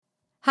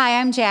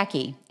Hi, I'm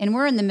Jackie, and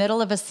we're in the middle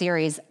of a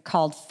series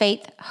called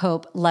Faith,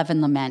 Hope, Love,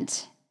 and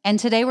Lament. And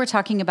today we're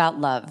talking about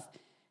love.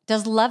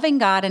 Does loving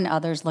God and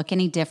others look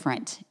any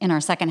different in our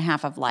second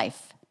half of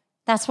life?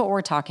 That's what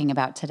we're talking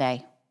about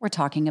today. We're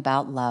talking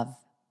about love.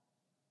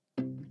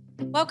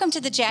 Welcome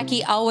to the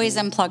Jackie Always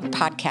Unplugged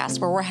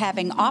podcast, where we're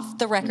having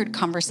off-the-record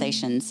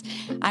conversations.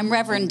 I'm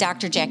Reverend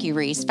Dr. Jackie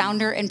Reese,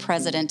 founder and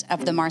president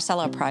of the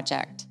Marcelo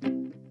Project.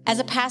 As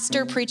a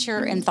pastor, preacher,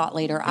 and thought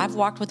leader, I've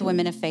walked with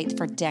women of faith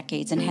for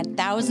decades and had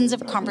thousands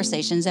of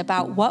conversations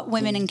about what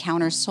women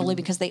encounter solely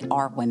because they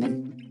are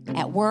women.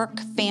 At work,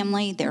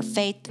 family, their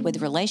faith,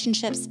 with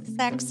relationships,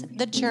 sex,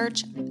 the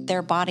church,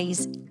 their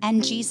bodies,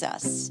 and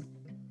Jesus.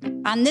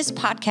 On this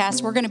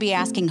podcast, we're going to be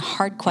asking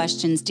hard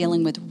questions,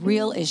 dealing with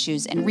real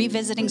issues, and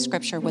revisiting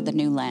scripture with a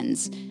new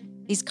lens.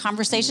 These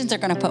conversations are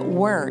going to put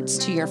words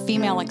to your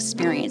female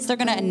experience. They're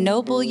going to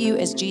ennoble you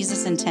as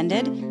Jesus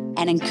intended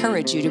and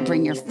encourage you to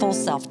bring your full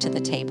self to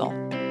the table.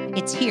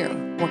 It's here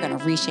we're going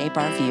to reshape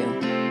our view.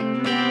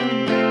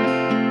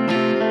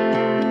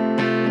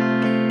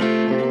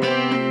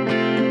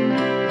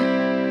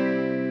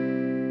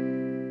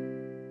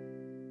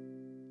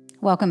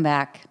 Welcome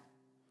back.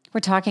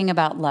 We're talking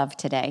about love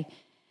today.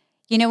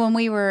 You know, when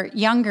we were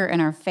younger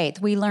in our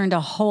faith, we learned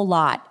a whole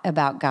lot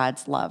about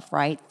God's love,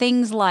 right?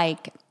 Things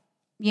like,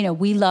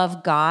 we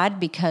love God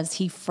because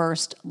he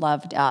first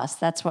loved us.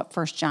 That's what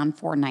 1 John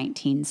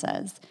 4:19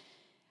 says.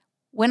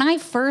 When I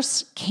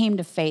first came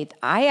to faith,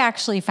 I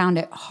actually found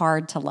it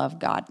hard to love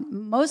God,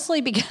 mostly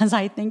because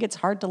I think it's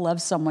hard to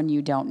love someone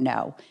you don't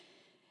know.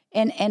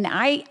 And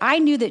I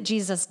knew that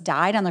Jesus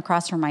died on the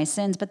cross for my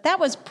sins, but that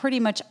was pretty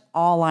much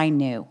all I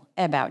knew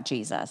about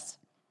Jesus.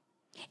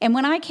 And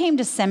when I came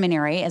to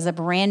seminary as a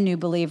brand new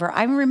believer,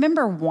 I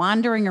remember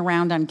wandering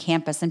around on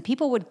campus and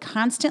people would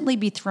constantly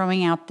be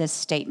throwing out this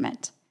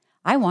statement,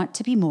 I want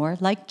to be more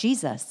like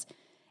Jesus.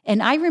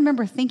 And I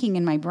remember thinking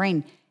in my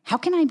brain, how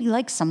can I be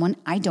like someone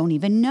I don't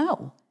even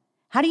know?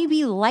 How do you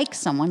be like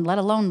someone, let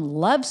alone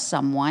love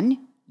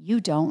someone you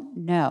don't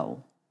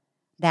know?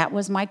 That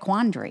was my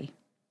quandary.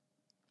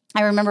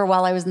 I remember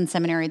while I was in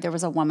seminary, there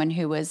was a woman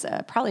who was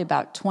probably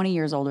about 20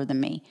 years older than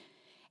me.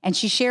 And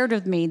she shared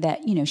with me that,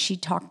 she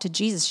talked to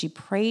Jesus. She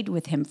prayed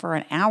with him for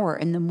an hour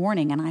in the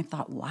morning. And I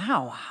thought,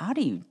 wow, how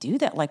do you do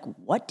that? Like,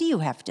 what do you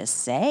have to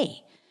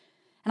say?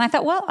 And I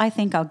thought, well, I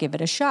think I'll give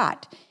it a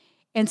shot.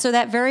 And so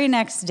that very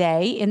next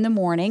day in the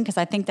morning, because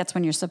I think that's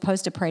when you're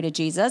supposed to pray to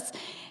Jesus,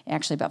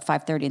 actually about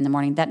 5:30 in the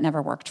morning, that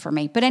never worked for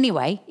me. But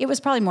anyway, it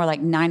was probably more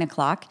like 9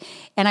 o'clock.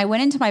 And I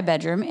went into my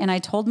bedroom and I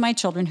told my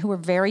children, who were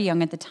very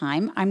young at the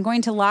time, I'm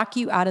going to lock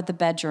you out of the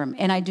bedroom.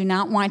 And I do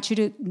not want you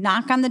to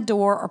knock on the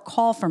door or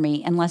call for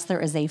me unless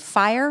there is a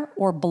fire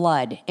or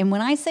blood. And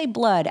when I say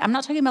blood, I'm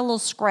not talking about a little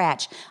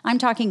scratch. I'm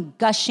talking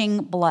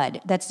gushing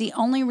blood. That's the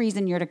only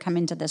reason you're to come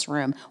into this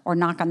room or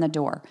knock on the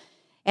door.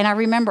 And I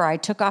remember I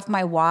took off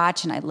my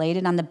watch and I laid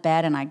it on the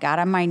bed and I got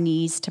on my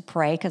knees to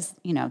pray because,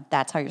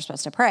 that's how you're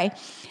supposed to pray.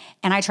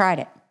 And I tried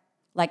it.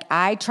 Like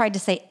I tried to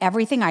say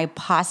everything I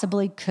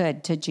possibly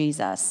could to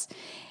Jesus.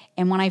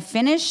 And when I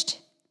finished,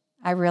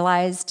 I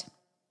realized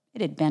it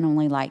had been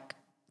only like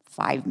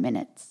 5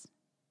 minutes.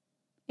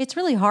 It's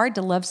really hard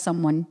to love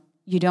someone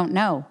you don't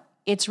know.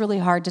 It's really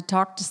hard to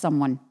talk to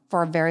someone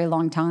for a very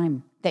long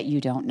time that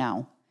you don't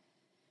know.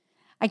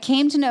 I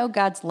came to know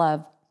God's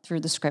love through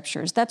the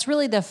scriptures. That's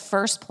really the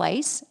first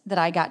place that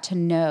I got to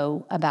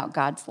know about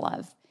God's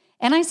love.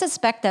 And I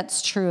suspect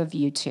that's true of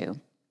you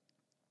too.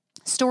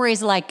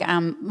 Stories like,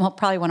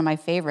 probably one of my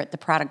favorite, the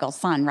prodigal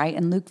son, right?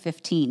 In Luke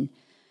 15.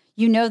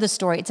 You know the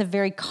story. It's a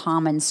very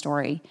common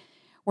story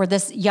where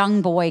this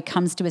young boy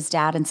comes to his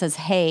dad and says,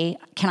 hey,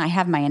 can I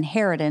have my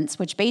inheritance?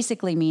 Which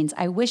basically means,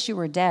 I wish you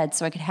were dead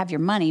so I could have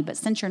your money, but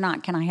since you're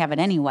not, can I have it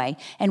anyway?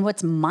 And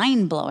what's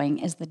mind-blowing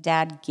is the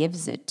dad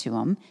gives it to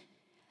him.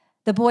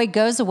 The boy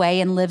goes away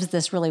and lives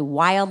this really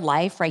wild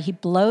life, right? He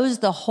blows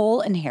the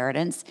whole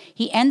inheritance.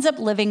 He ends up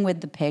living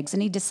with the pigs,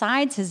 and he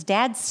decides his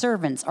dad's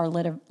servants are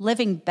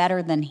living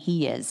better than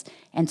he is,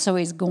 and so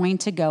he's going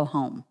to go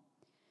home.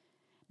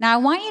 Now, I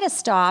want you to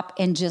stop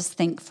and just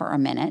think for a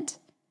minute.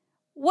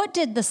 What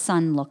did the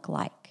son look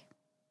like?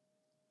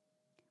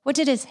 What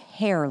did his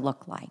hair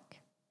look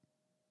like?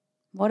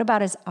 What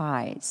about his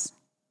eyes?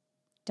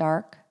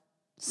 Dark,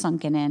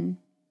 sunken in?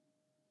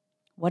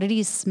 What did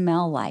he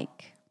smell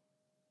like?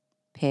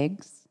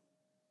 Pigs?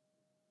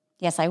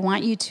 Yes, I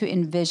want you to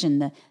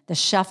envision the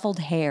shuffled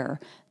hair,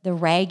 the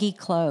raggy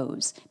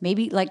clothes.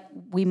 Maybe like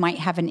we might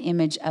have an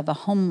image of a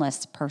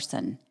homeless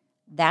person.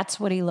 That's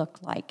what he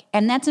looked like.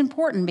 And that's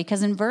important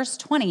because in verse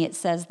 20 it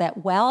says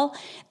that while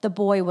the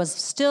boy was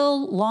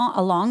still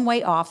a long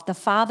way off, the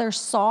father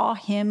saw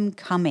him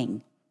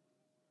coming.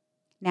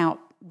 Now,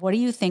 what do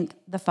you think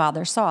the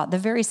father saw? The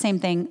very same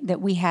thing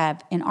that we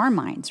have in our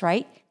minds,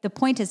 right? The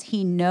point is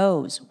he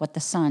knows what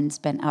the son's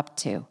been up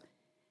to.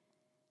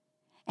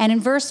 And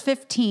in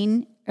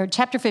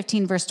chapter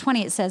 15, verse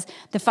 20, it says,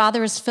 the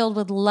father is filled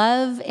with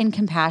love and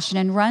compassion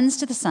and runs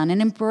to the son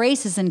and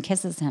embraces and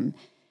kisses him.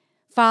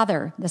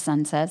 Father, the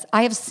son says,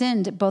 I have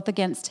sinned both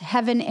against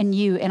heaven and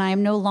you, and I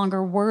am no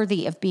longer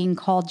worthy of being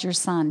called your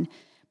son.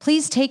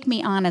 Please take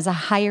me on as a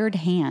hired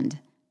hand.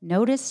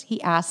 Notice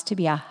he asked to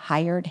be a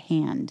hired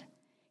hand.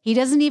 He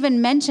doesn't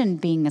even mention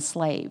being a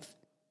slave.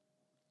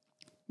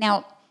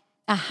 Now,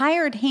 a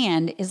hired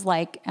hand is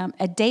like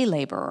a day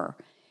laborer.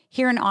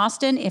 Here in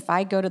Austin, if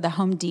I go to the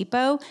Home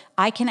Depot,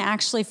 I can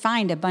actually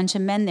find a bunch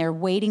of men there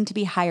waiting to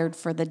be hired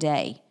for the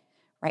day,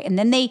 right? And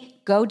then they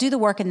go do the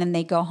work and then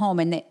they go home.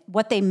 And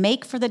what they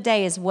make for the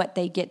day is what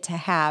they get to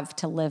have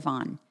to live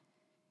on.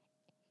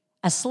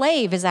 A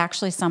slave is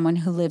actually someone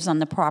who lives on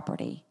the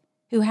property,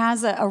 who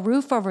has a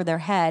roof over their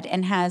head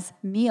and has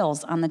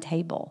meals on the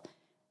table.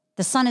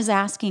 The son is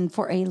asking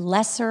for a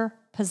lesser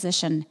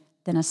position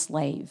than a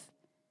slave.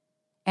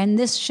 And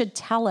this should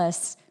tell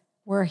us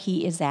where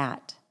he is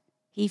at.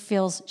 He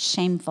feels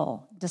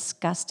shameful,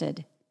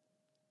 disgusted.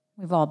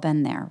 We've all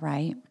been there,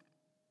 right?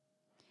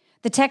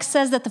 The text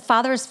says that the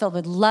father is filled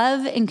with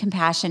love and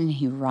compassion, and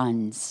he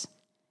runs.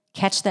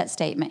 Catch that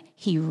statement.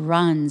 He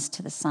runs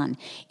to the son.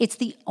 It's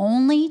the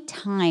only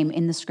time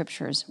in the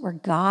scriptures where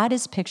God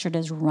is pictured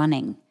as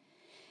running.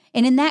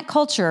 And in that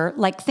culture,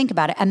 like think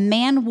about it, a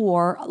man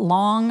wore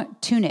long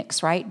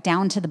tunics, right,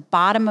 down to the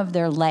bottom of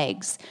their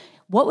legs.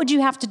 What would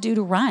you have to do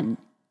to run?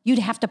 You'd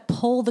have to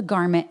pull the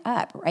garment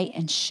up, right,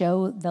 and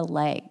show the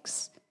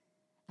legs.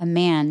 A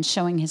man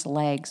showing his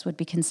legs would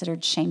be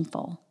considered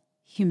shameful,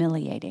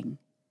 humiliating.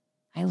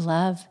 I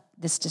love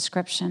this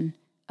description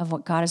of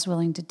what God is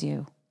willing to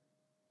do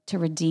to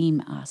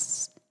redeem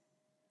us.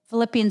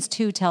 Philippians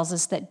 2 tells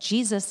us that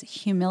Jesus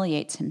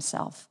humiliates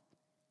himself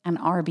on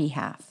our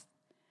behalf.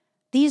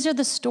 These are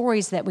the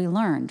stories that we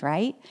learned,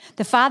 right?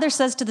 The father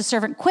says to the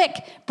servant, quick,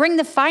 bring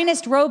the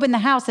finest robe in the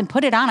house and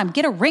put it on him.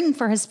 Get a ring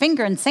for his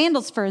finger and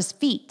sandals for his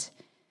feet.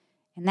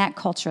 In that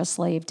culture, a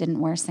slave didn't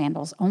wear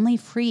sandals. Only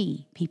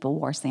free people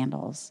wore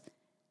sandals.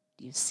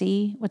 Do you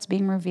see what's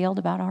being revealed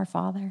about our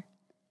Father?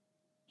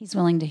 He's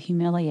willing to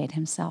humiliate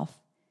himself.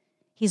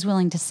 He's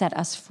willing to set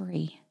us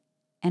free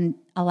and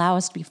allow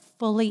us to be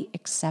fully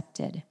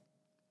accepted.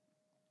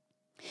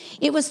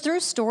 It was through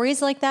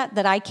stories like that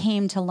that I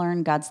came to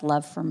learn God's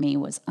love for me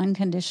was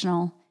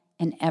unconditional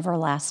and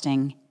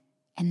everlasting,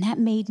 and that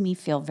made me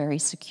feel very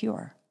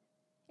secure.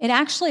 It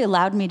actually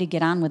allowed me to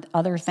get on with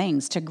other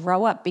things, to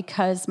grow up,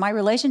 because my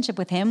relationship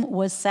with him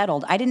was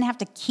settled. I didn't have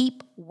to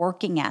keep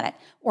working at it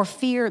or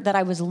fear that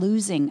I was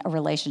losing a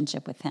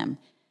relationship with him.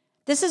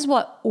 This is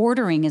what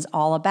ordering is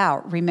all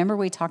about. Remember,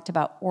 we talked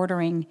about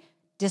ordering,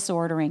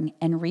 disordering,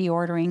 and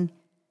reordering.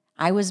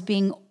 I was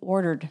being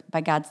ordered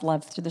by God's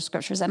love through the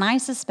scriptures, and I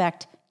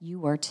suspect you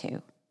were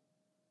too.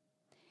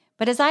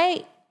 But as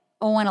I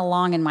went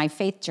along in my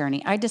faith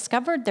journey, I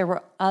discovered there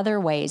were other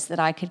ways that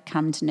I could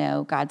come to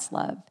know God's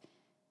love.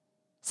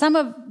 Some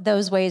of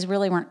those ways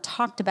really weren't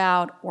talked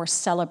about or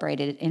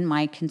celebrated in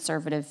my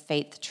conservative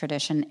faith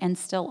tradition and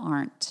still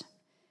aren't.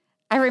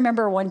 I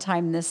remember one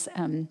time this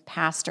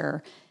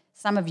pastor,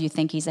 some of you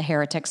think he's a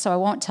heretic, so I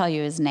won't tell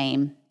you his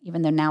name,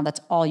 even though now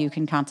that's all you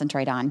can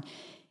concentrate on.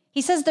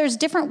 He says there's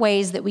different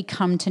ways that we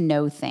come to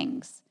know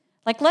things.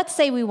 Like, let's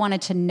say we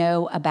wanted to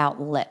know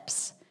about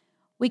lips.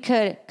 We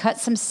could cut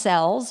some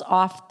cells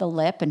off the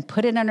lip and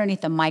put it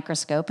underneath a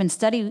microscope and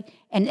study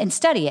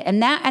it.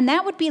 And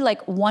that would be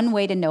like one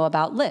way to know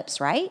about lips,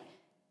 right?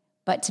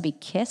 But to be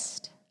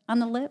kissed on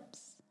the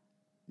lips,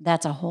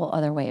 that's a whole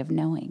other way of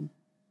knowing.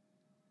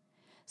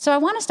 So I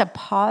want us to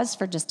pause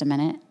for just a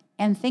minute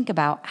and think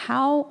about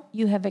how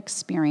you have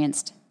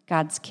experienced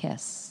God's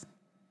kiss.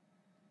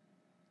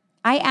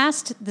 I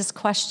asked this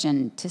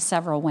question to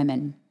several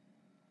women,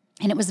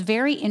 and it was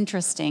very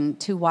interesting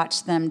to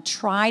watch them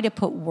try to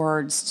put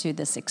words to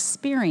this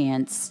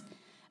experience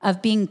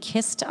of being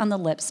kissed on the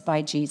lips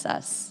by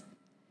Jesus.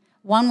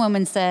 One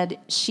woman said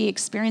she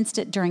experienced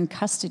it during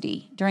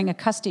a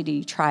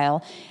custody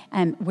trial,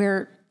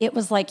 where it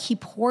was like he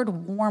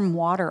poured warm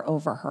water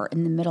over her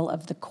in the middle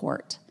of the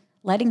court,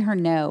 letting her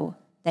know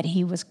that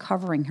he was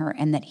covering her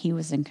and that he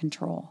was in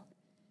control.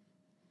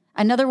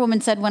 Another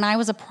woman said, when I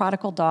was a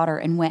prodigal daughter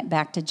and went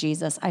back to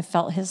Jesus, I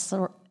felt his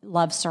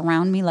love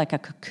surround me like a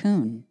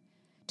cocoon,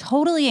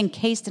 totally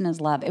encased in his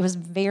love. It was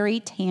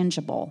very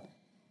tangible.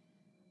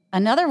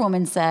 Another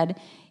woman said,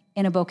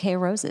 in a bouquet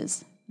of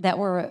roses that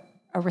were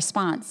a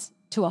response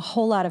to a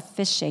whole lot of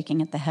fist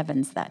shaking at the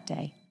heavens that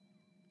day.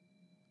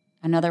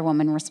 Another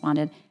woman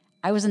responded,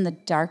 I was in the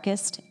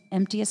darkest,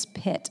 emptiest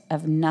pit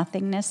of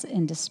nothingness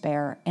and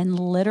despair and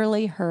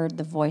literally heard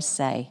the voice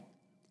say,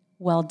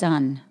 well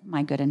done,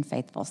 my good and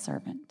faithful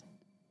servant.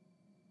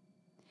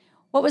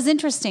 What was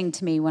interesting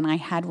to me when I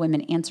had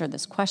women answer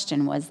this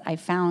question was I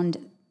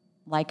found,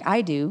 like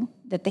I do,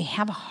 that they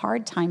have a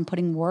hard time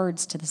putting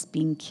words to this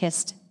being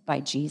kissed by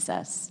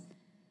Jesus.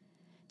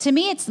 To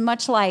me, it's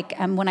much like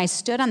when I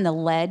stood on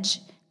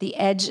the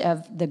edge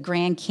of the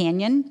Grand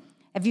Canyon.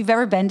 If you've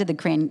ever been to the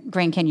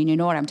Grand Canyon, you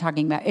know what I'm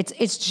talking about.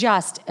 It's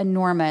just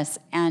enormous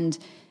and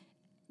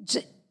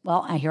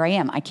well, here I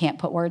am. I can't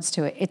put words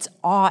to it. It's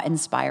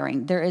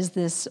awe-inspiring. There is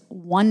this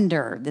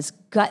wonder, this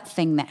gut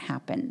thing that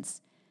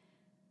happens.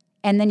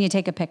 And then you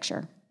take a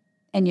picture.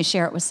 and you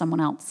share it with someone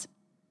else.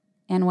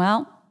 And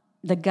well,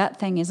 the gut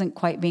thing isn't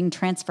quite being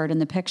transferred in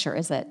the picture,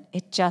 is it?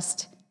 It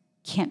just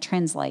can't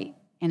translate,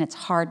 and it's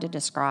hard to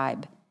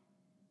describe,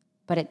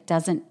 but it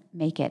doesn't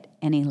make it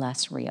any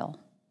less real.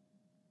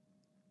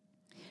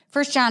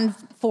 1 John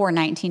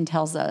 4:19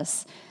 tells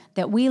us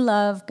that we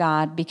love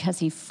God because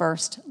he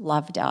first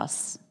loved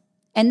us.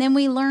 And then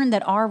we learn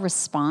that our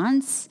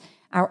response,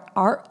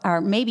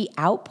 our maybe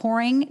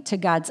outpouring to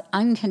God's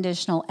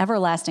unconditional,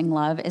 everlasting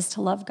love is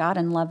to love God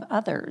and love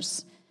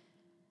others.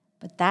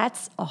 But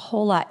that's a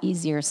whole lot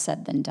easier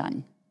said than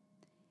done.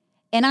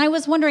 And I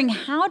was wondering,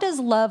 how does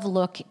love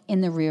look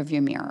in the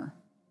rearview mirror?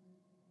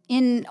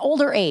 In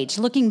older age,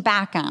 looking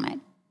back on it.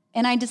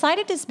 And I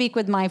decided to speak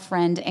with my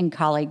friend and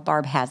colleague,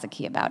 Barb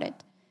Hazeki, about it.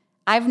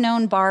 I've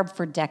known Barb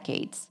for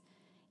decades.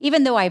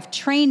 Even though I've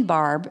trained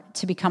Barb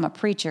to become a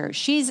preacher,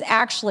 she's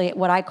actually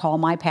what I call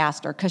my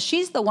pastor, because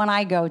she's the one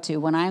I go to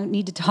when I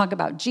need to talk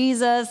about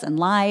Jesus and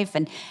life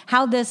and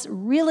how this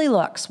really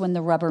looks when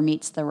the rubber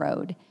meets the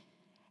road.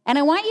 And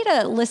I want you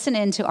to listen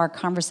into our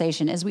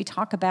conversation as we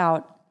talk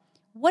about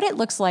what it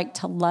looks like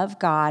to love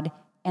God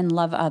and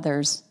love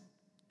others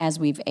as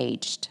we've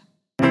aged.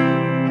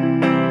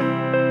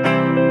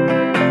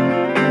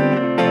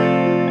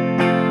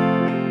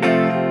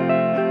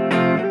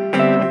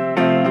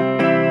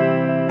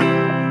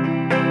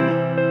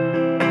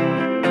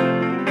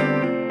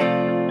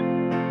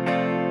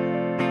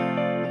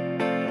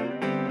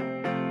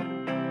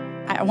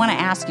 I want to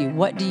ask you,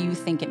 what do you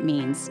think it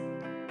means?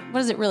 What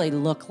does it really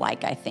look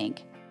like, I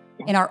think,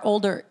 in our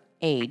older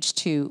age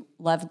to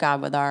love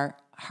God with our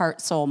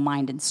heart, soul,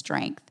 mind, and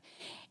strength?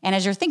 And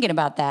as you're thinking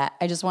about that,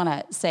 I just want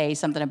to say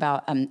something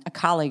about a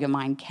colleague of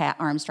mine, Kat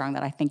Armstrong,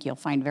 that I think you'll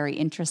find very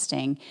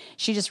interesting.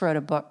 She just wrote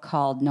a book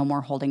called No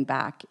More Holding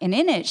Back. And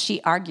in it,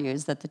 she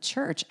argues that the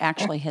church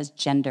actually has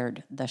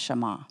gendered the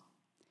Shema.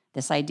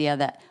 This idea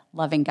that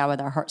loving God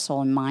with our heart,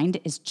 soul, and mind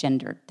is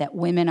gendered, that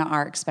women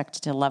are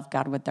expected to love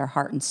God with their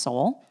heart and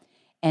soul,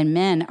 and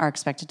men are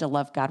expected to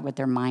love God with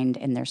their mind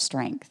and their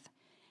strength.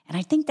 And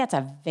I think that's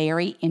a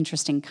very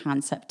interesting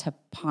concept to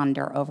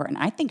ponder over, and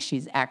I think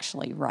she's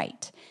actually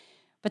right.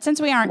 But since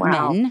we aren't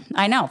men,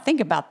 I know, think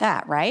about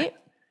that, right?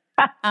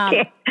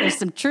 There's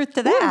some truth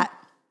to that.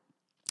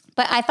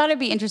 But I thought it'd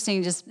be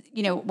interesting just,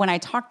 when I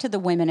talked to the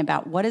women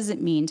about what does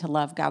it mean to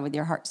love God with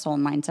your heart, soul,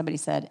 and mind, somebody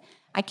said,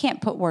 I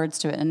can't put words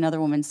to it. Another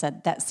woman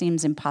said, that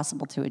seems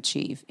impossible to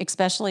achieve,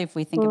 especially if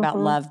we think about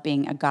love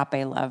being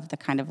agape love, the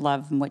kind of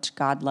love in which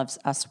God loves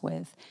us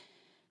with.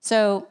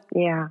 So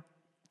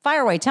fire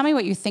away. Tell me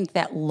what you think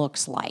that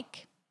looks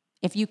like,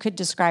 if you could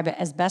describe it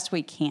as best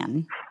we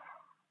can.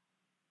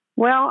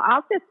 Well,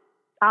 I'll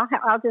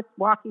just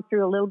walk you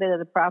through a little bit of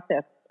the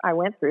process I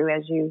went through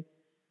as you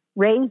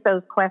raised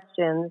those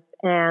questions.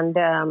 And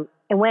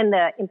when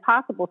the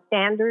impossible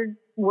standard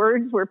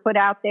words were put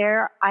out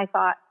there, I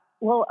thought,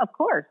 well, of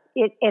course,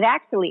 it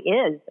actually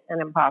is an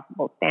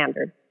impossible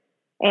standard.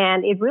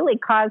 And it really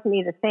caused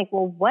me to think,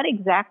 well, what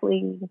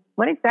exactly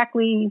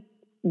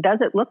does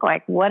it look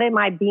like? What am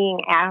I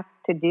being asked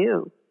to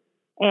do?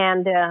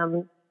 And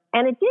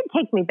it did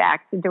take me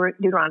back to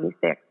Deuteronomy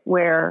 6,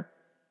 where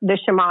the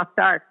Shema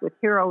starts with,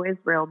 Hear, O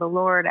Israel, the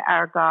Lord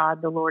our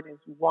God, the Lord is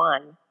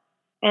one.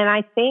 And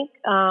I think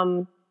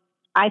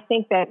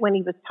that when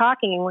he was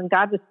talking and when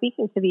God was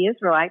speaking to the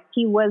Israelites,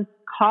 he was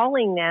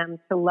calling them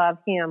to love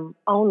him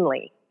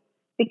only,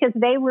 because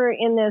they were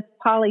in this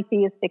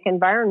polytheistic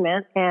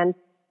environment, and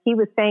he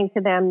was saying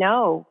to them,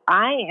 no,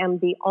 I am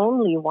the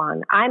only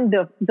one. I'm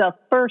the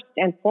first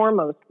and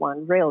foremost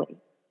one, really.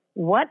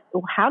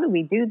 How do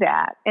we do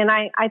that? And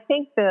I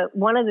think that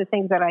one of the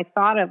things that I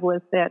thought of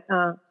was that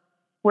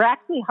we're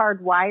actually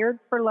hardwired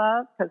for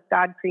love, because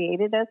God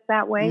created us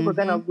that way. Mm-hmm. We're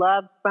going to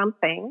love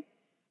something.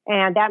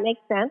 And that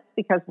makes sense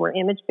because we're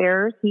image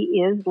bearers.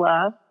 He is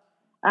love.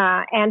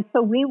 And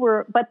so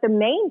but the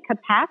main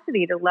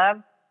capacity to love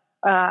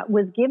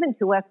was given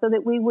to us so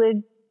that we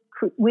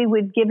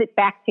would give it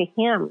back to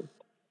him.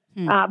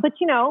 But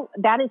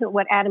that isn't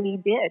what Adam and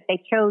Eve did.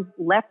 They chose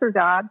lesser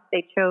gods.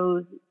 They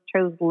chose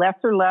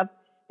lesser love.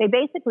 They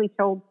basically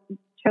chose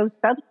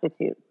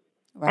substitutes.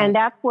 Right. And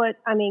that's what,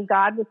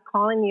 God was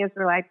calling the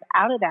Israelites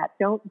out of that.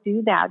 Don't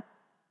do that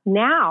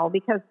now,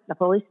 because the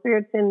Holy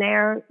Spirit's in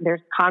there.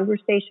 There's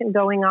conversation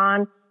going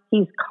on.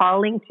 He's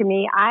calling to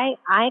me.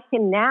 I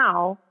can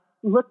now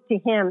look to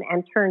him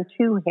and turn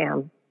to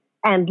him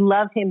and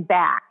love him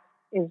back,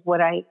 is what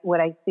I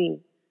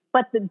see.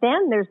 But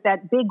then there's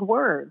that big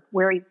word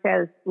where he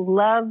says,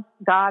 love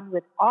God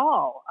with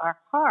all our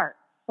heart,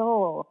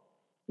 soul,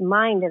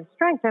 mind, and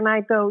strength. And I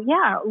go,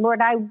 yeah, Lord,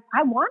 I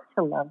want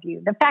to love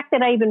you. The fact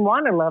that I even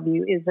want to love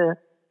you is a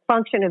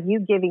function of you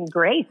giving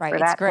grace for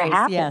that to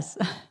happen. Yes.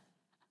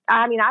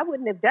 I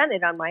wouldn't have done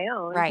it on my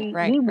own.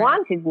 He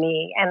wanted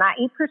me, and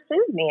he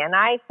pursued me. And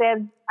I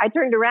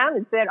turned around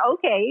and said,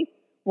 okay,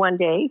 one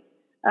day.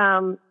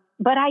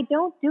 But I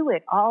don't do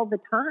it all the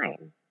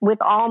time with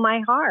all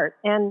my heart.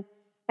 And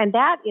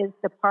that is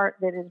the part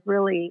that is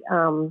really,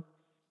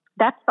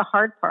 that's the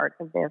hard part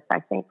of this, I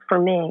think, for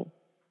me,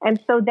 And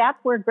so that's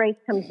where grace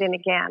comes in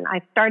again.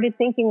 I started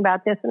thinking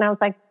about this and I was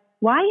like,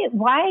 why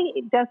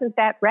doesn't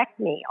that wreck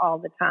me all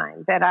the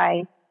time? That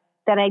I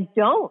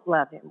don't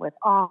love him with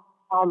all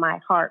my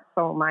heart,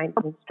 soul, mind,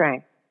 and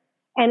strength.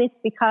 And it's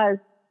because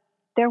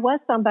there was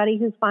somebody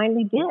who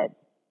finally did.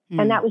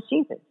 And that was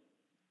Jesus.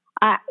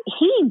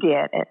 He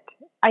did it.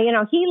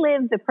 He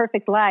lived the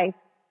perfect life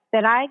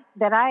that I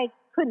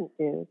couldn't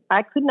do.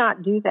 I could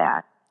not do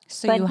that.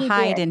 So but you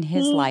hide in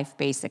his life,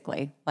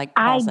 basically, like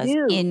Paul says,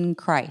 in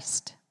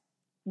Christ.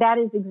 That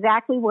is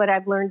exactly what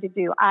I've learned to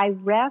do. I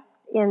rest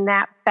in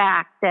that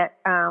fact that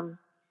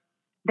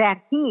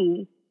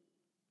he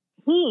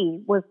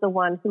was the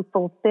one who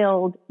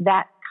fulfilled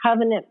that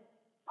covenant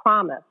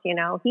promise.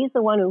 He's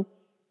the one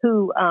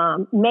who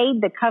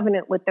made the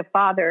covenant with the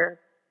Father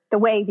the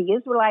way the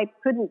Israelites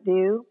couldn't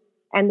do,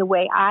 and the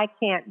way I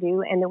can't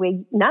do, and the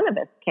way none of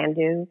us can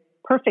do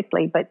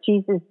perfectly, but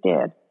Jesus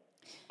did.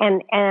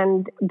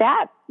 And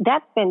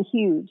that's been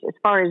huge as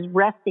far as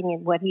resting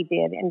in what he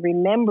did and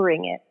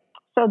remembering it.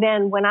 So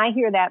then when I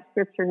hear that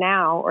scripture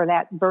now, or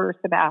that verse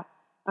about,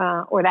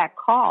 or that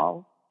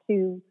call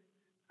to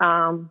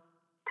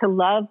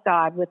love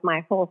God with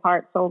my whole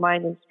heart, soul,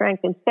 mind, and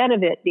strength, instead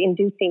of it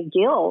inducing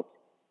guilt,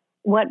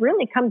 what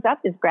really comes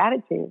up is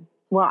gratitude.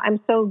 Well, I'm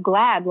so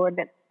glad, Lord,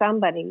 that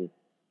somebody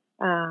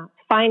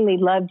finally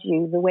loved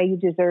you the way you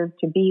deserve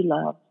to be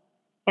loved.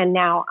 And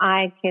now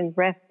I can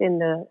rest in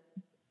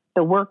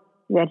the work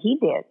that he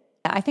did.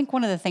 I think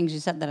one of the things you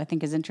said that I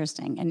think is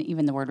interesting, and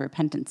even the word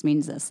repentance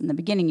means this. In the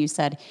beginning, you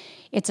said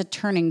it's a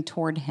turning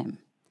toward him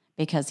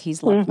because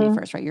he's loved me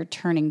first, right? You're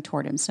turning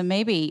toward him. So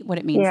maybe what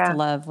it means to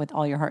love with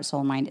all your heart, soul,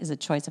 and mind is a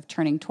choice of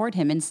turning toward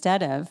him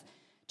instead of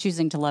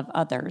choosing to love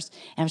others.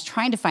 And I was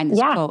trying to find this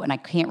quote, and I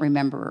can't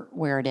remember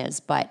where it is,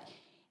 but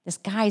this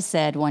guy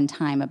said one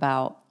time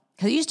about,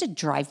 because it used to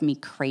drive me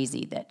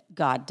crazy that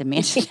God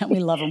demanded that we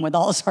love him with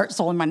all his heart,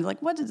 soul, and mind.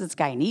 Like, what is this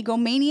guy, an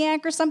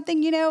egomaniac or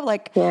something,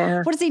 Like,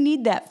 what does he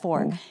need that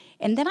for? Yeah.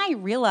 And then I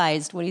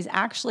realized what he's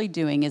actually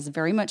doing is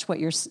very much what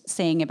you're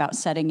saying about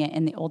setting it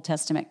in the Old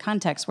Testament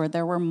context where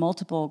there were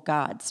multiple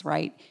gods,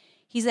 right?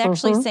 He's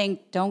actually saying,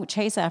 don't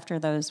chase after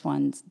those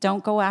ones.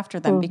 Don't go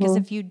after them, because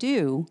if you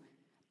do,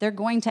 they're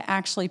going to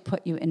actually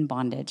put you in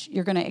bondage.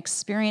 You're going to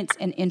experience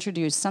and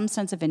introduce some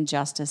sense of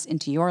injustice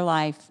into your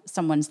life,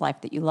 someone's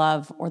life that you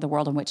love, or the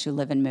world in which you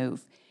live and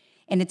move.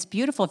 And it's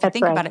beautiful. If you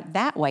think about it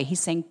that way, he's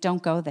saying,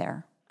 don't go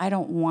there. I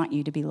don't want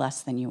you to be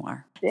less than you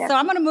are. Yeah. So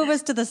I'm going to move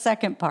us to the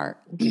second part,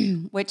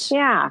 which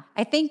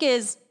I think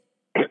is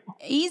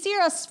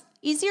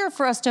easier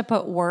for us to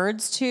put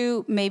words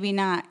to, maybe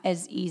not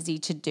as easy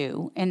to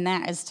do. And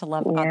that is to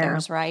love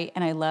others, right?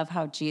 And I love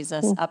how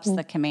Jesus ups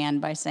the command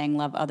by saying,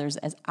 love others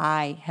as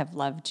I have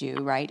loved you,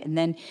 right? And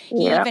then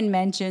he even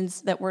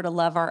mentions that we're to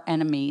love our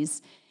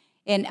enemies.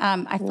 And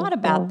I thought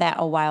about that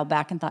a while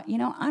back and thought,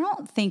 I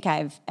don't think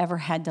I've ever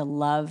had to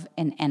love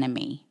an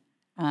enemy.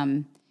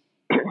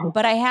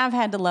 But I have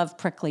had to love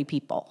prickly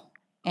people.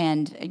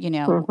 And, you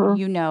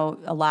know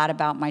a lot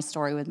about my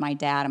story with my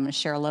dad. I'm going to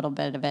share a little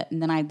bit of it.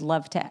 And then I'd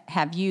love to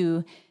have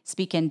you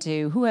speak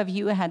into who have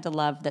you had to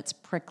love that's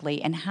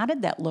prickly, and how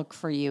did that look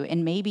for you?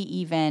 And maybe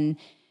even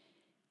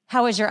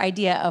how has your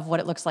idea of what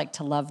it looks like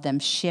to love them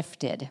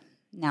shifted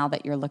now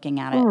that you're looking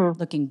at it,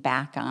 looking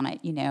back on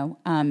it,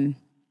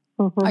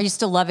 Are you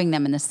still loving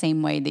them in the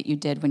same way that you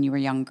did when you were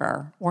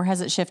younger? Or has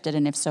it shifted?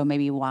 And if so,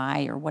 maybe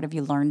why? Or what have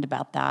you learned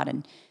about that?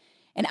 And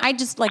I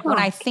just when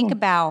I think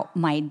about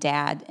my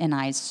dad and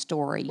I's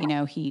story,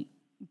 he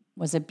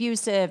was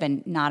abusive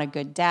and not a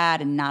good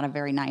dad and not a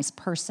very nice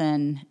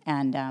person.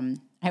 And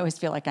I always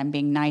feel like I'm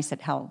being nice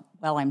at how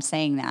well I'm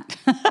saying that.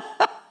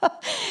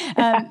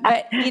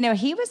 But,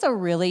 he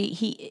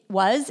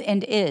was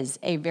and is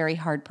a very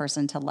hard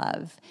person to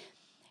love.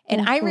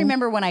 And I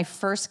remember when I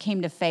first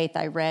came to faith,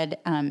 I read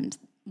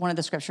one of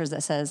the scriptures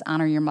that says,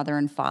 honor your mother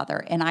and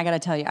father. And I got to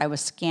tell you, I was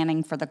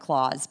scanning for the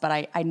clause, but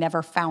I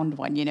never found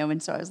one,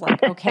 And so I was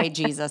like, okay,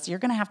 Jesus, you're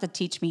going to have to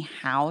teach me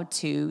how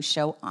to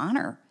show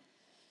honor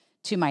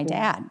to my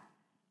dad,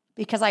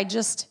 because I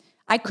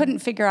couldn't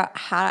figure out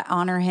how to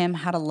honor him,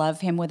 how to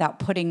love him without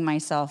putting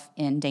myself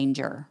in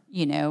danger,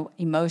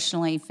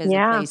 emotionally,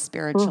 physically,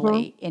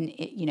 spiritually,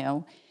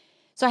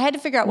 So I had to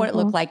figure out what it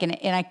looked like. And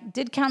I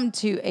did come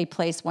to a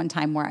place one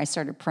time where I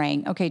started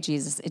praying, okay,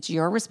 Jesus, it's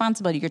your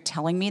responsibility. You're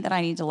telling me that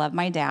I need to love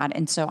my dad.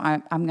 And so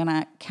I'm going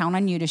to count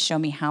on you to show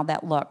me how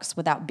that looks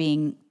without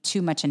being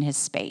too much in his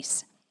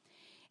space.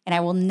 And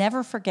I will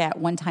never forget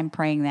one time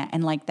praying that.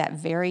 And that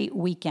very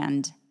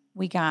weekend,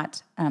 we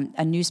got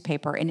a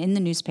newspaper. And in the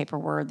newspaper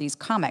were these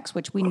comics,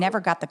 which we never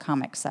got the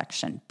comic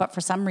section. But for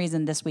some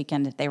reason this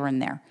weekend, they were in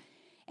there.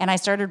 And I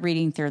started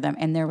reading through them,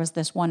 and there was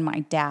this one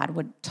my dad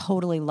would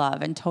totally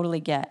love and totally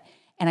get.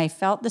 And I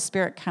felt the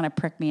Spirit kind of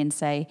prick me and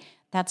say,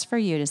 that's for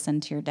you to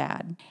send to your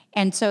dad.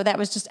 And so that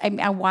was just,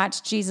 I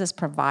watched Jesus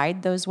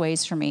provide those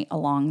ways for me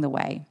along the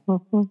way.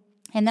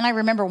 And then I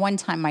remember one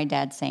time my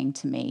dad saying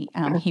to me,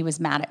 he was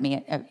mad at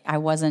me. I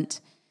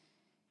wasn't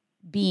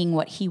being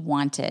what he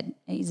wanted.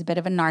 He's a bit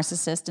of a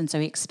narcissist, and so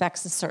he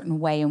expects a certain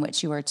way in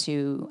which you are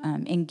to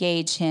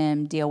engage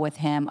him, deal with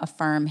him,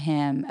 affirm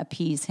him,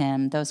 appease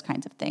him, those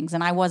kinds of things.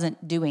 And I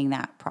wasn't doing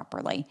that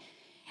properly.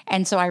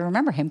 And so I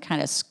remember him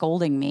kind of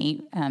scolding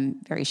me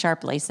very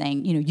sharply,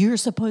 saying, you're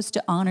supposed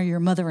to honor your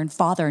mother and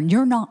father, and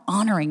you're not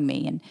honoring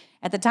me. And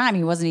at the time,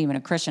 he wasn't even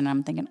a Christian.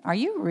 I'm thinking, are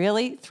you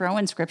really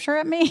throwing scripture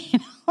at me?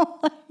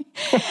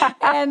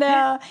 And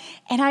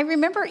I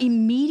remember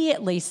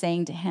immediately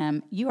saying to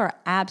him, you are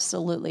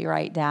absolutely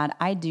right, Dad.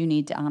 I do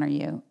need to honor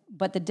you.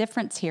 But the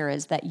difference here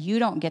is that you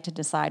don't get to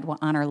decide what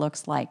honor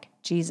looks like.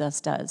 Jesus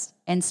does.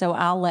 And so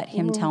I'll let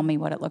him tell me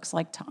what it looks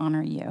like to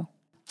honor you.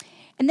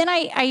 And then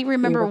I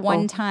remember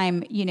one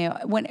time,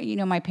 when,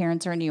 my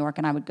parents are in New York,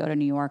 and I would go to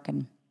New York,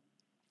 and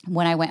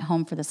when I went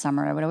home for the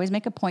summer, I would always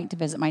make a point to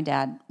visit my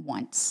dad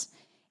once.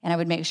 And I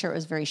would make sure it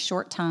was a very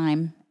short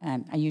time.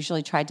 I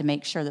usually tried to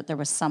make sure that there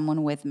was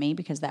someone with me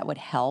because that would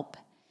help.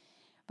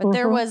 But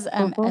there was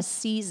a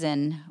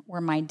season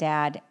where my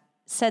dad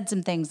said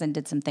some things and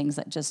did some things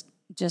that just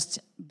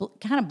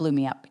kind of blew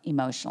me up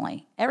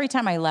emotionally. Every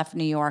time I left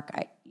New York,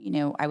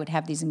 I would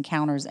have these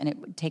encounters, and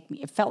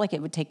it felt like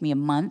it would take me a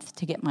month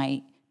to get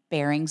my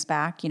bearings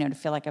back, to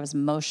feel like I was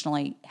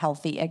emotionally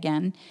healthy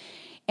again.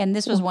 And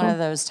this was one of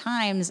those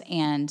times.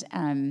 And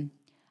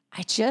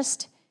I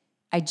just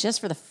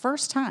for the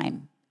first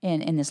time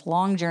in this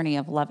long journey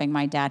of loving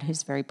my dad,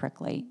 who's very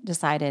prickly,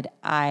 decided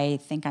I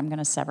think I'm going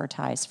to sever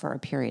ties for a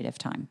period of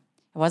time.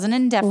 It wasn't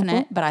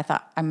indefinite, but I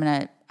thought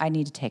I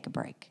need to take a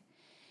break.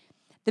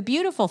 The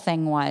beautiful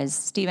thing was,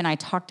 Steve and I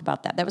talked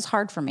about that. That was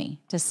hard for me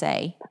to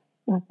say,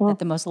 that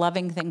the most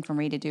loving thing for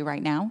me to do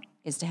right now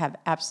is to have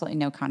absolutely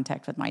no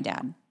contact with my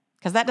dad.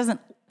 Because that doesn't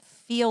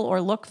feel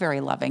or look very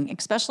loving,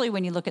 especially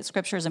when you look at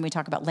scriptures and we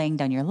talk about laying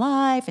down your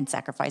life and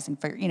sacrificing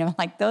for,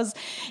 like those.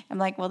 I'm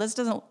like, well, this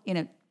doesn't,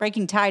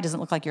 breaking tie doesn't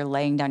look like you're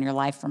laying down your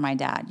life for my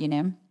dad,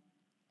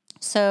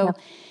 So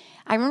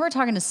I remember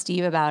talking to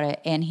Steve about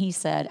it, and he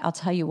said, I'll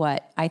tell you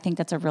what, I think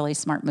that's a really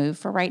smart move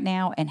for right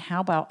now. And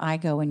how about I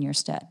go in your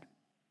stead?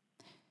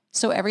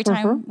 So every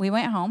time we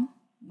went home,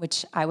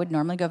 which I would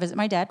normally go visit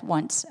my dad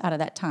once out of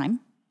that time,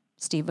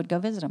 Steve would go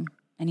visit him,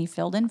 and he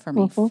filled in for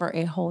me for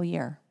a whole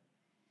year.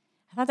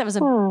 I thought that was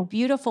a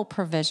beautiful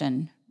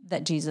provision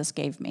that Jesus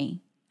gave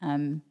me.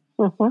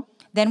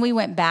 Then we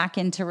went back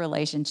into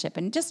relationship,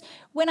 and just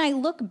when I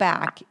look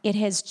back, it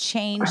has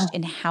changed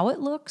in how it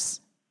looks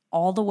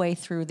all the way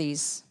through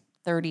these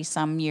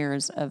 30-some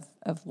years of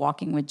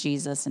walking with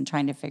Jesus and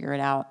trying to figure it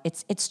out.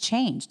 It's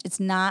changed. It's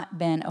not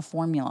been a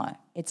formula.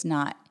 It's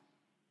not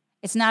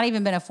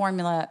even been a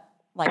formula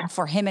like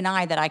for him and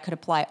I that I could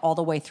apply all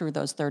the way through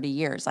those 30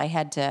 years. I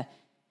had to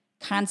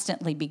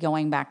constantly be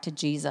going back to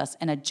Jesus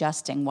and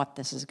adjusting what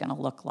this is going to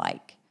look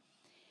like.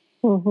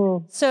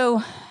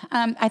 So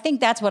I think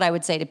that's what I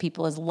would say to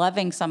people is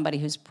loving somebody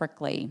who's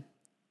prickly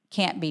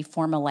can't be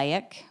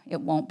formulaic.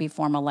 It won't be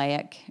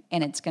formulaic,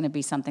 and it's going to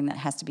be something that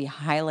has to be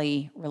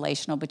highly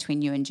relational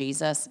between you and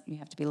Jesus. You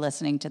have to be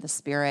listening to the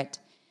Spirit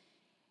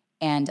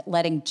and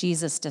letting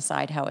Jesus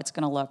decide how it's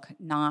going to look,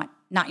 not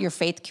your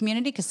faith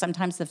community, because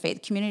sometimes the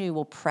faith community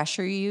will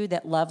pressure you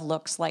that love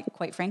looks like,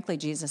 quite frankly,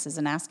 Jesus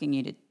isn't asking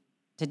you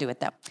to do it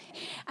that way.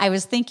 I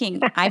was thinking,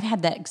 I've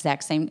had that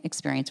exact same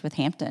experience with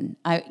Hampton.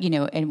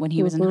 And when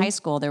he was in high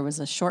school, there was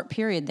a short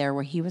period there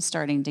where he was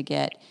starting to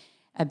get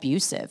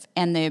abusive,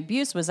 and the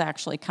abuse was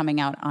actually coming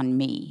out on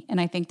me.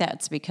 And I think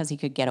that's because he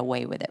could get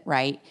away with it,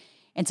 right?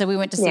 And so we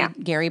went to see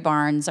Gary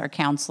Barnes, our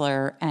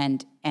counselor,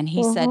 and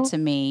he said to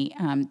me,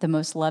 the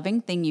most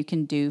loving thing you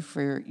can do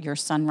for your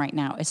son right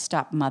now is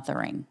stop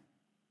mothering.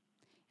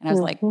 And I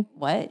was like,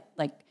 what?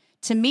 Like,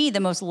 to me, the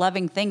most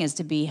loving thing is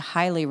to be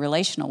highly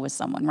relational with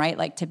someone, right?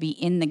 Like to be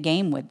in the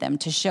game with them,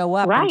 to show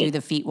up and do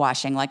the feet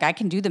washing. Like I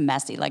can do the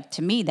messy. Like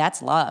to me,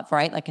 that's love,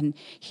 right? Like, and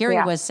here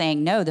he was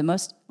saying, no, the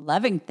most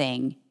loving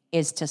thing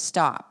is to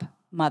stop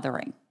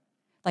mothering.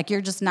 Like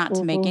you're just not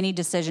to make any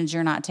decisions.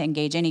 You're not to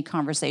engage any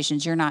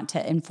conversations. You're not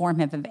to inform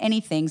him of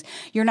any things.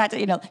 You're not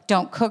to,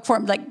 don't cook for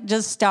him. Like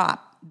just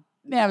stop.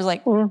 And I was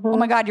like, oh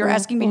my God, you're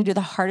asking me to do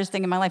the hardest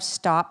thing in my life.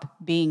 Stop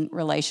being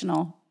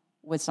relational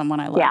with someone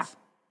I love. Yeah.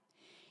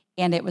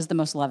 And it was the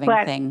most loving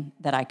thing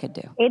that I could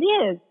do. It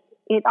is.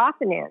 It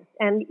often is.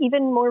 And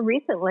even more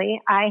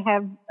recently, I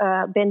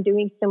have been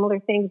doing similar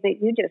things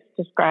that you just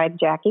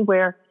described, Jackie,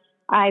 where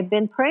I've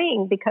been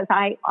praying because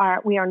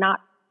we are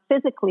not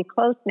physically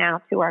close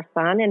now to our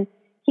son, and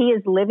he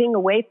is living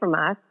away from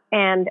us.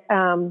 And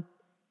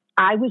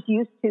I was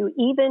used to,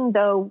 even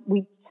though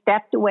we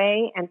stepped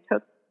away and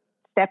took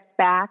steps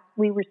back,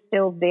 we were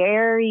still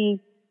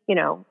very,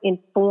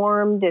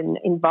 informed and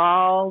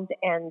involved.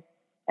 And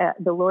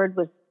the Lord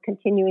was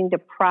continuing to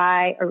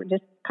pry or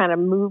just kind of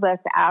move us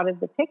out of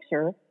the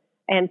picture.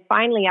 And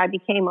finally, I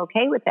became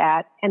okay with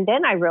that. And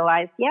then I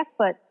realized, yes,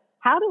 but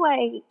how do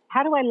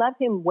I love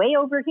him way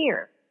over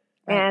here?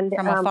 Right, and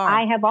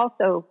I've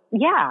also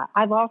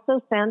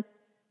sensed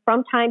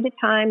from time to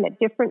time at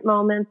different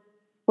moments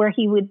where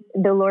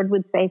the Lord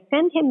would say,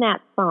 send him that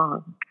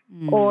song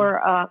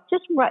or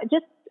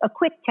just a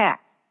quick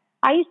text.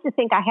 I used to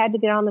think I had to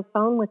get on the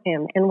phone with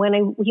him. And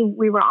when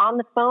we were on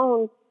the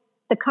phone,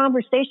 the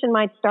conversation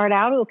might start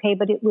out okay,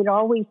 but it would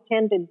always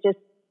tend to just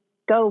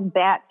go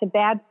to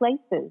bad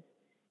places.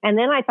 And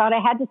then I thought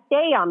I had to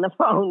stay on the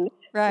phone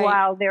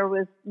while there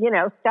was,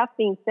 stuff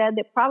being said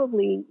that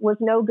probably was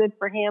no good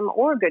for him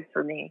or good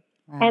for me.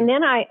 Right. And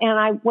then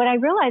what I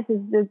realized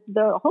is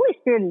the Holy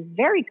Spirit is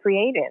very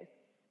creative.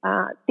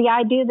 The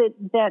idea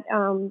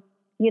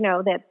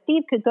that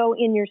Steve could go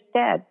in your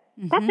stead,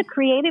 that's a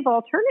creative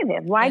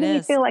alternative. Why do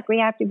we feel like we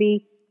have to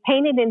be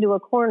painted into a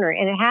corner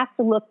and it has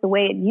to look the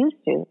way it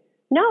used to?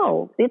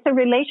 No, it's a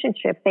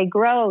relationship. They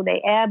grow,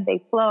 they ebb,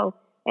 they flow,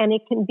 and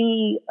it can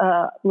be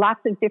lots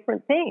of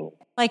different things.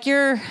 Like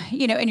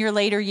in your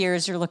later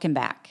years, you're looking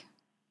back.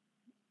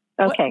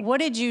 Okay. What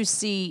did you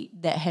see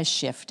that has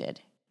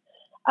shifted?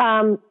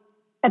 That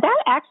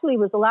actually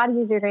was a lot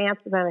easier to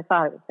answer than I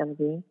thought it was going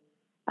to be.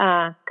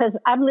 Because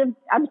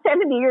I'm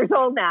 70 years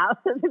old now,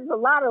 so there's a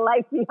lot of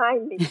life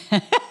behind me.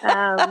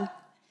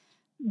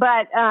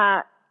 But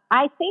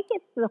I think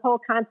it's the whole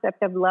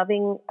concept of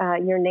loving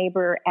your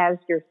neighbor as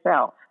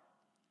yourself.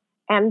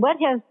 And what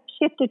has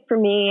shifted for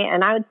me,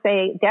 and I would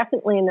say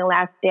definitely in the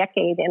last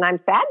decade, and I'm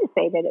sad to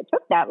say that it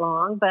took that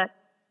long, but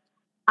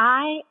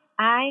I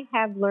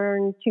have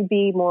learned to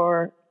be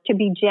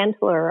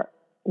gentler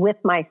with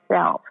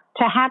myself,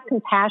 to have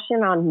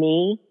compassion on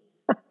me.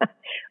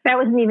 That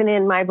wasn't even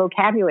in my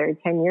vocabulary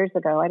 10 years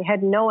ago. I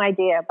had no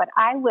idea, but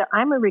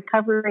I'm a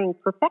recovering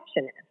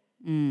perfectionist.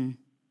 Mm-hmm.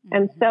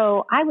 And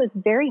so I was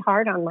very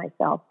hard on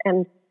myself,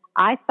 and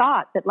I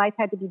thought that life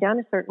had to be done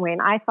a certain way,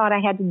 and I thought I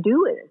had to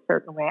do it a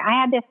certain way.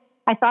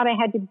 I thought I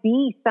had to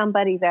be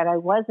somebody that I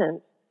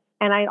wasn't,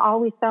 and I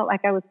always felt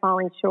like I was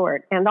falling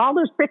short. And all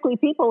those prickly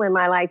people in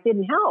my life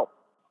didn't help,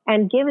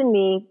 and given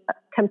me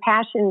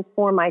compassion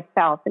for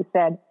myself and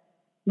said,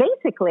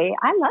 basically,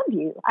 I love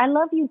you. I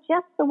love you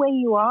just the way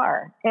you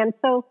are. And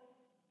so,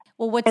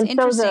 well, what's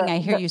interesting I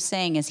hear you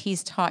saying is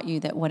he's taught you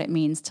that what it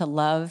means to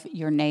love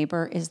your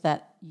neighbor is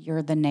that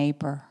you're the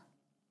neighbor.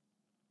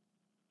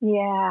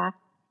 Yeah.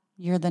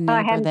 You're the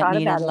neighbor that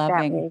needed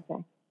loving.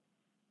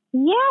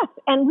 Yes.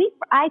 And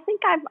I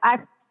think I've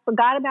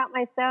forgot about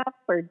myself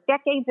for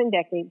decades and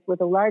decades with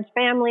a large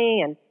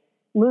family and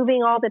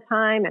moving all the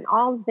time and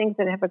all the things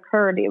that have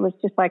occurred. It was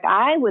just like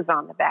I was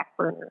on the back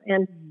burner.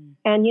 And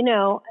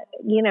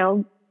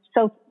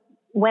so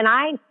when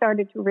I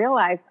started to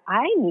realize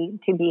I need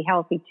to be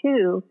healthy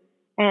too,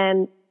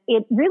 and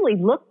it really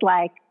looked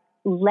like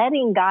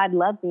letting God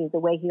love me the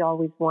way he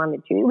always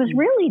wanted to. It was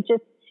really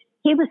just,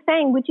 he was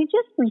saying, would you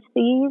just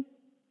receive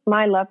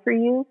my love for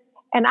you?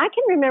 And I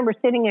can remember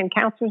sitting in a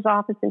counselor's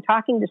office and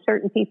talking to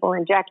certain people,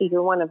 and Jackie,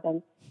 you're one of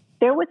them.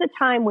 There was a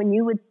time when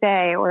you would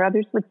say, or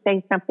others would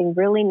say something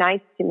really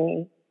nice to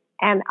me,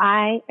 and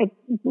it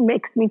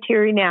makes me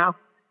teary now.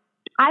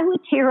 I would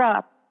tear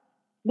up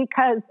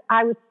because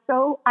I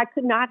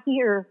could not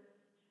hear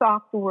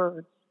soft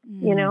words,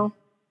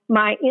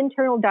 My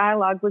internal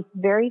dialogue was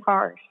very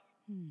harsh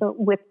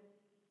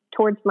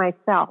towards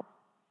myself.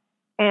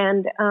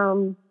 And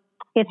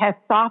it has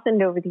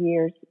softened over the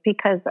years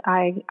because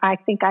I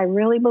think I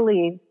really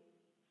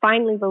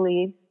finally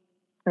believe,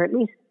 or at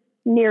least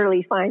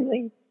nearly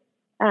finally,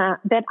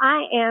 that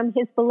I am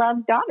his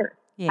beloved daughter.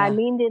 Yeah. I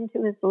leaned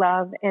into his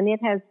love, and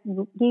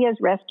he has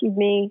rescued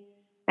me,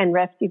 and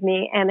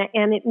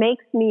it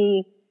makes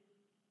me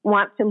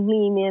want to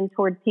lean in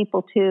toward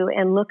people too,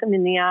 and look them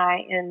in the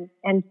eye,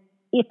 and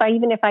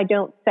even if I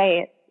don't say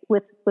it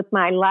with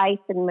my life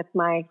and with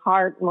my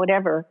heart and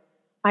whatever,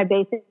 I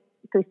basically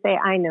say,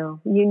 I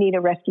know you need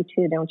a rescue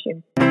too, don't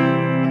you?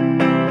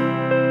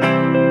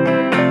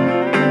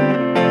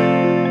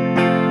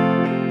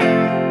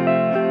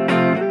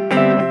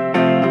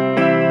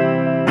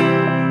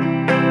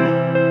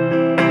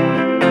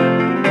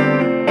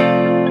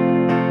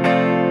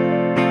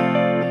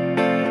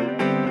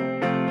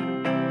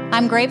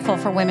 I'm grateful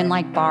for women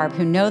like Barb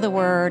who know the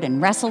word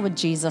and wrestle with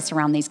Jesus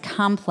around these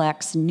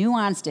complex,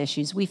 nuanced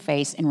issues we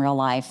face in real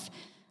life.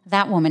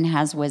 That woman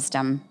has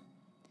wisdom.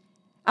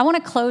 I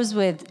want to close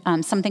with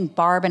something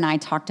Barb and I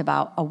talked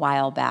about a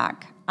while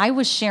back. I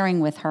was sharing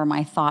with her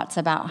my thoughts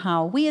about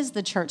how we as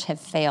the church have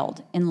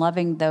failed in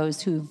loving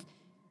those who've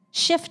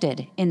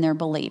shifted in their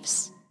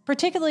beliefs,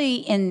 particularly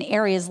in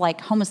areas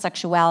like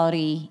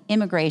homosexuality,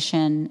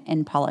 immigration,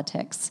 and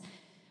politics.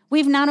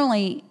 We've not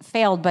only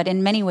failed, but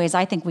in many ways,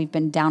 I think we've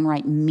been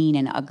downright mean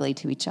and ugly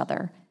to each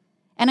other.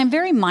 And I'm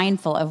very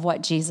mindful of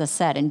what Jesus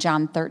said in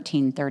John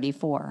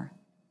 13:34.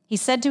 He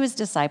said to his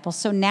disciples,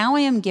 "So now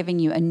I am giving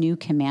you a new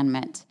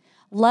commandment.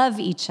 Love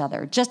each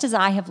other, just as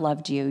I have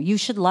loved you. You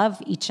should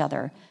love each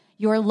other.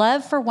 Your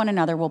love for one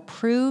another will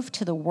prove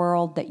to the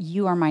world that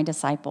you are my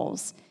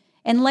disciples."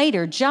 And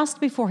later, just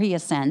before he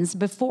ascends,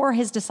 before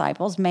his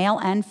disciples, male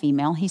and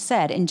female, he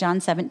said in John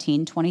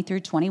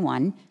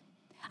 17:20-21,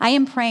 "I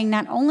am praying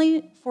not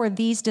only for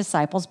these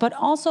disciples, but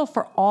also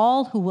for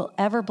all who will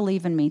ever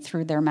believe in me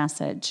through their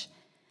message.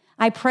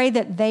 I pray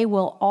that they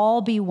will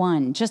all be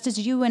one, just as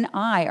you and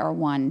I are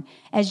one,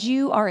 as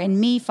you are in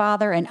me,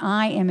 Father, and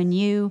I am in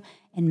you,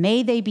 and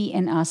may they be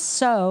in us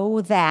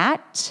so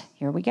that,"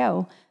 here we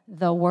go,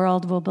 the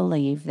world will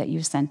believe that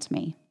you sent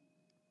me.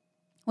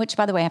 Which,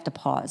 by the way, I have to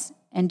pause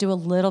and do a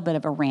little bit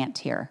of a rant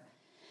here.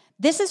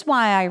 This is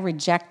why I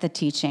reject the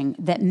teaching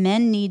that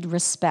men need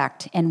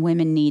respect and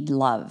women need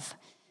love.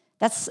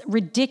 That's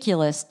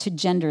ridiculous to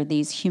gender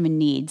these human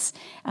needs.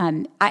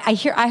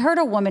 I heard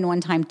a woman one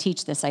time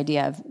teach this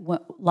idea of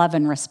love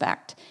and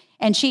respect.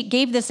 And she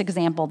gave this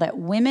example that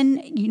women,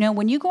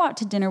 when you go out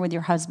to dinner with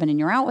your husband and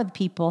you're out with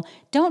people,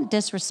 don't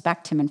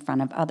disrespect him in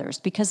front of others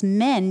because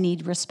men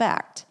need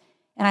respect.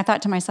 And I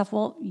thought to myself,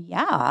 well,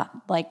 yeah,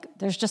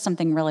 there's just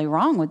something really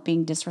wrong with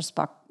being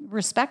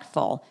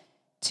disrespectful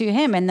to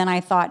him. And then I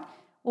thought,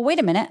 well, wait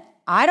a minute.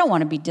 I don't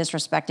want to be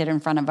disrespected in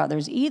front of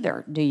others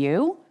either. Do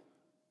you?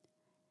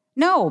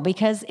 No,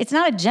 because it's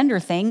not a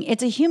gender thing.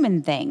 It's a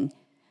human thing.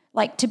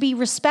 To be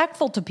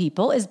respectful to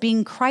people is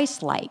being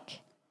Christ-like.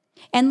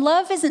 And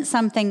love isn't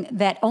something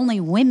that only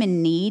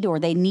women need or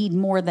they need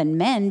more than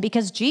men,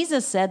 because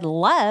Jesus said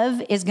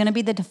love is going to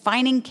be the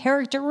defining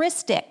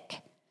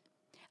characteristic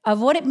of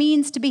what it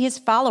means to be his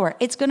follower.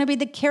 It's going to be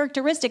the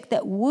characteristic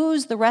that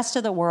woos the rest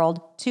of the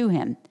world to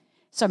him.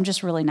 So I'm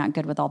just really not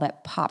good with all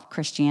that pop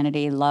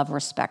Christianity, love,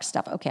 respect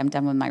stuff. Okay, I'm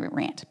done with my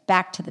rant.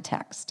 Back to the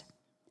text.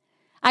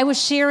 I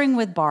was sharing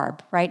with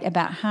Barb, right,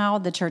 about how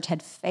the church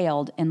had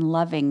failed in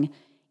loving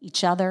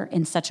each other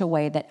in such a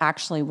way that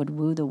actually would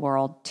woo the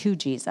world to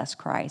Jesus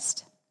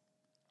Christ.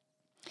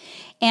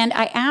 And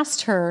I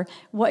asked her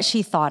what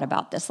she thought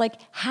about this.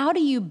 How do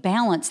you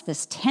balance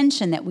this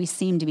tension that we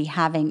seem to be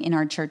having in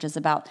our churches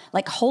about,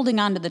 holding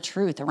on to the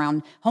truth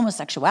around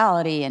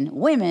homosexuality and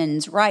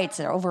women's rights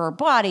over our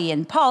body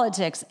and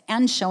politics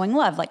and showing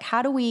love?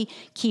 How do we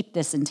keep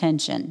this in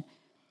tension?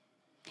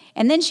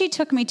 And then she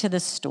took me to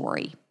this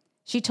story.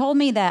 She told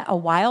me that a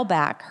while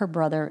back, her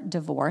brother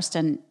divorced,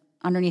 and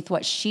underneath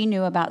what she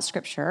knew about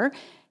Scripture,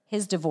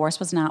 his divorce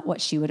was not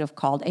what she would have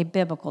called a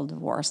biblical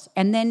divorce.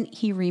 And then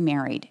he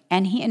remarried,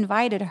 and he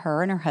invited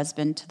her and her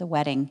husband to the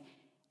wedding,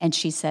 and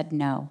she said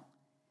no,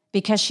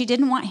 because she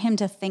didn't want him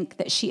to think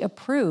that she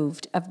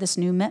approved of this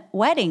new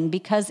wedding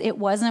because it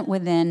wasn't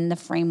within the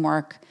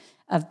framework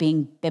of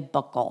being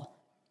biblical.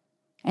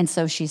 And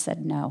so she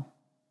said no.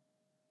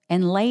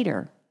 And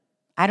later,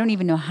 I don't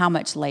even know how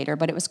much later,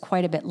 but it was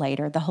quite a bit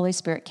later, the Holy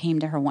Spirit came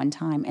to her one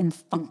time and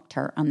thunked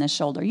her on the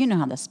shoulder. You know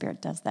how the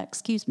Spirit does that.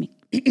 Excuse me.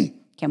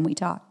 Can we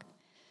talk?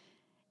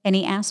 And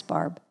he asked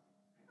Barb,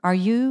 are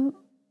you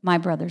my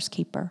brother's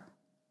keeper?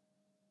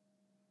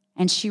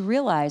 And she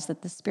realized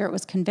that the Spirit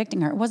was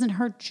convicting her. It wasn't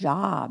her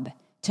job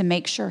to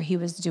make sure he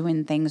was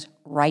doing things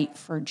right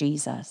for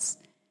Jesus.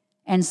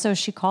 And so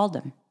she called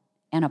him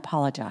and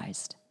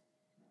apologized.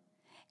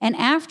 And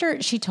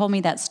after she told me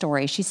that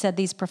story, she said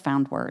these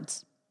profound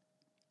words.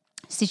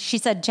 She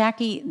said,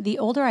 Jackie, the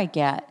older I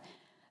get,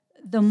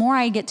 the more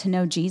I get to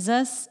know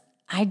Jesus,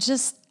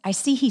 I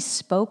see he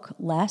spoke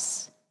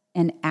less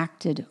and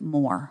acted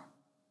more.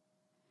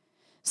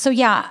 So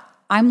yeah,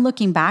 I'm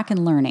looking back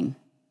and learning.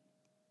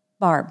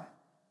 Barb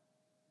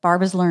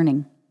is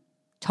learning.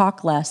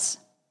 Talk less,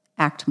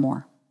 act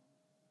more.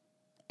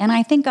 And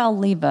I think I'll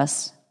leave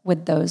us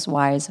with those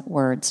wise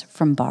words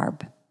from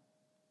Barb.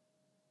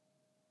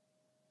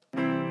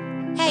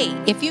 Hey,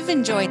 if you've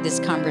enjoyed this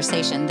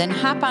conversation, then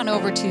hop on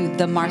over to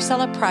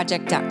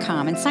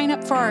themarcellaproject.com and sign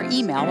up for our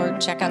email or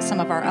check out some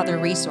of our other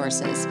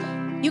resources.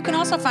 You can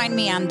also find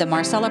me on the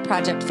Marcella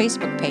Project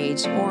Facebook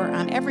page or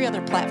on every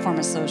other platform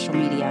of social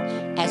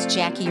media as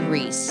Jackie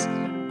Reese,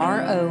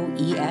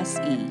 Roese.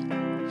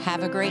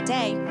 Have a great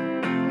day.